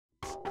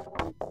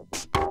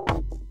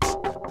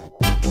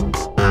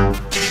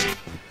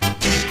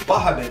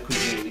Baja Med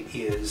cuisine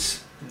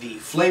is the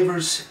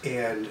flavors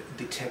and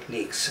the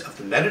techniques of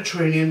the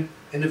Mediterranean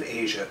and of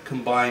Asia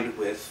combined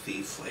with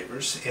the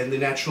flavors and the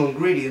natural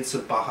ingredients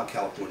of Baja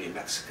California,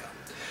 Mexico.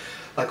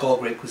 Like all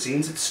great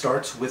cuisines, it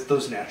starts with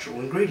those natural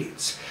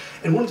ingredients.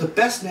 And one of the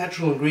best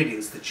natural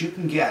ingredients that you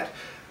can get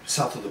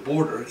south of the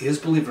border is,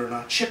 believe it or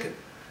not, chicken.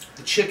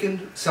 The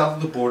chicken south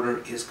of the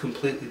border is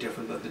completely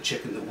different than the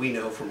chicken that we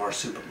know from our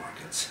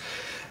supermarkets.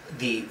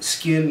 The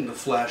skin, the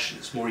flesh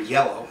is more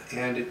yellow,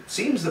 and it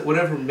seems that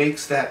whatever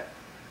makes that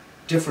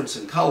difference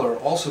in color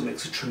also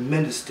makes a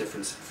tremendous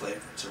difference in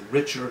flavor. It's a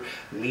richer,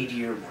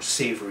 meatier, more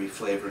savory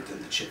flavor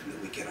than the chicken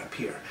that we get up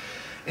here.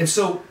 And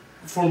so,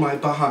 for my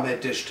Baja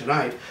Med dish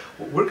tonight,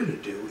 what we're going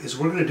to do is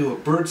we're going to do a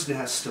bird's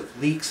nest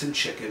of leeks and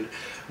chicken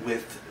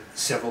with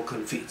several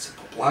confits. A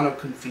poblano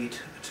confit,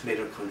 a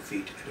tomato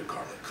confit, and a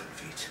garlic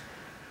confit.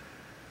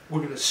 We're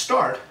going to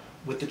start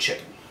with the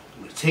chicken.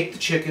 I'm going to take the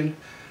chicken,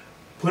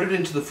 put it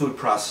into the food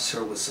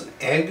processor with some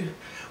egg,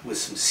 with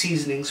some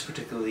seasonings,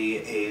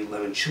 particularly a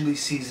lemon chili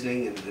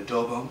seasoning and an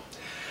adobo,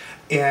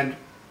 and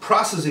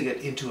processing it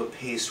into a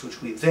paste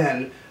which we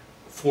then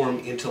form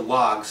into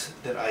logs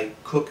that I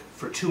cook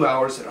for 2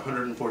 hours at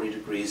 140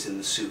 degrees in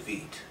the sous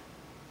vide.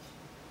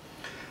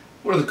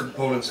 One of the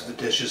components of the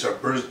dish is our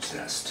bird's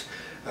nest.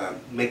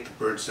 Make the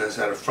bird's nest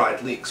out of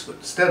fried leeks, but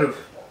instead of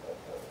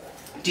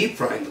deep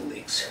frying the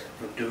leeks,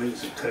 what I'm doing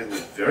is I'm cutting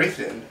them very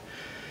thin.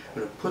 I'm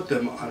going to put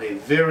them on a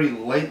very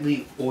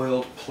lightly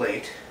oiled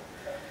plate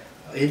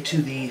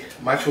into the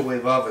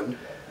microwave oven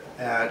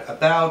at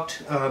about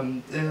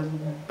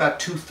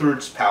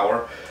 2/3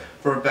 power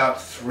for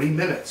about 3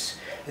 minutes.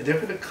 And they're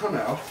going to come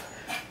out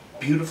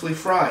beautifully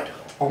fried,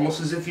 almost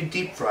as if you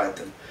deep fried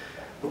them,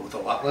 but with a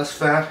lot less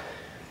fat,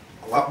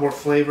 a lot more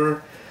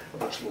flavor, a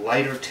much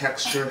lighter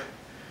texture.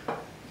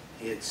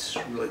 It's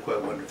really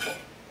quite wonderful.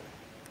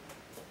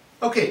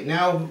 Okay,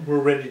 now we're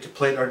ready to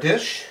plate our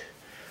dish.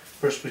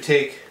 First we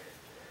take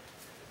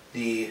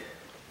the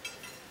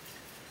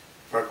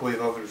microwave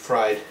oven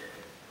fried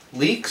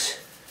leeks.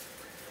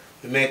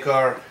 We make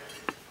our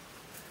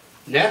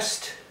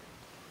nest.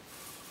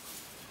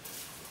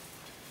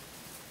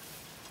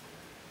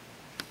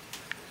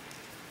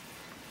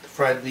 The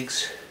fried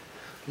leeks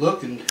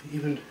look and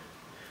even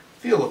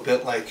feel a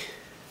bit like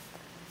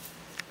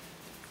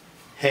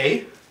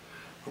hay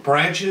or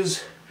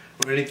branches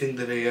or anything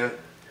that a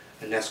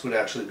nest would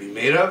actually be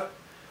made of.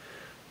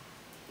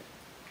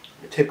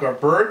 We take our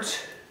birds,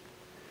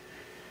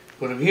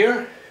 put them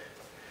here.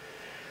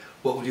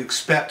 What would you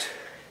expect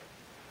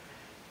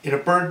in a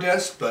bird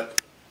nest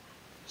but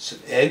some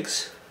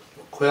eggs,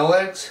 quail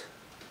eggs.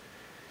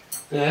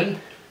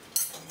 Then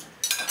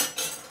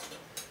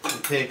we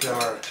take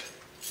our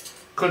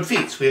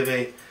confits. We have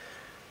a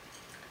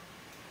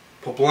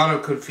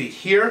poblano confit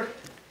here.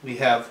 We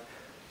have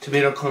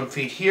tomato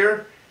confit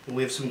here, and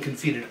we have some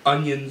confited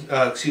onions,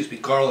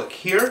 garlic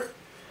here.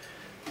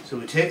 So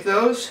we take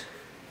those.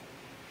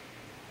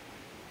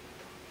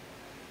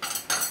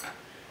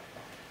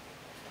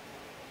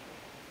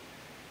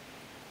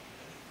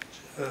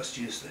 Just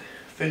use the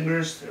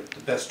fingers, they're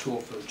the best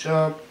tool for the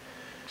job.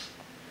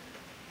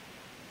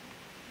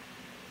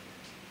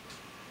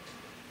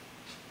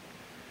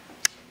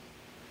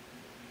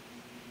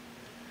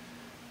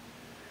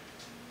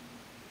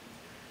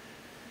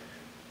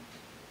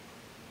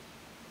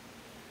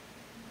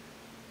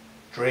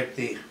 Drape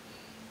the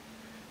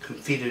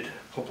confited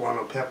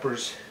poblano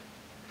peppers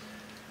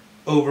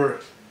over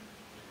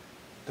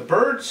the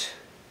birds.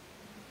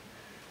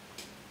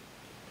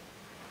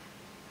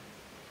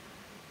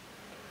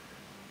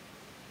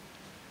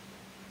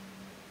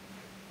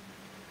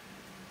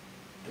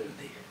 Then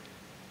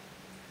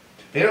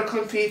the tomato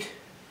confit.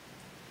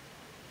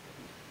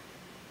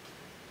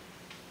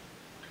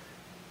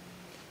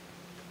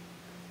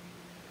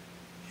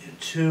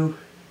 Into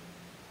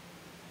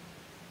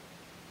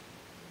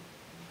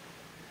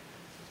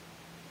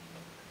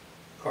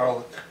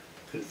garlic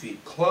confit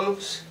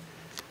cloves.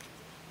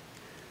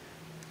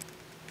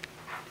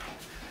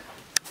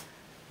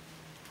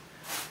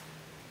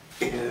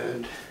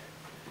 And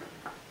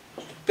just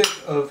a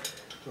bit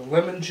of the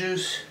lime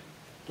juice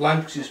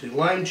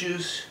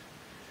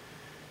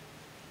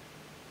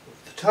over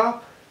the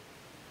top.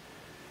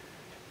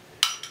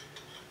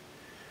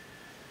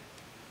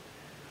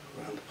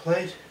 Around the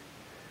plate.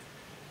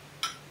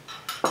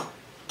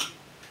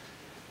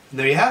 And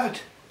there you have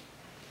it.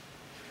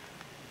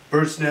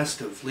 Bird's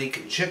nest of leek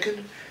and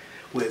chicken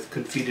with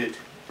confited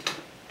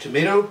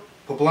tomato,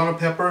 poblano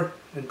pepper,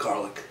 and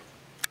garlic.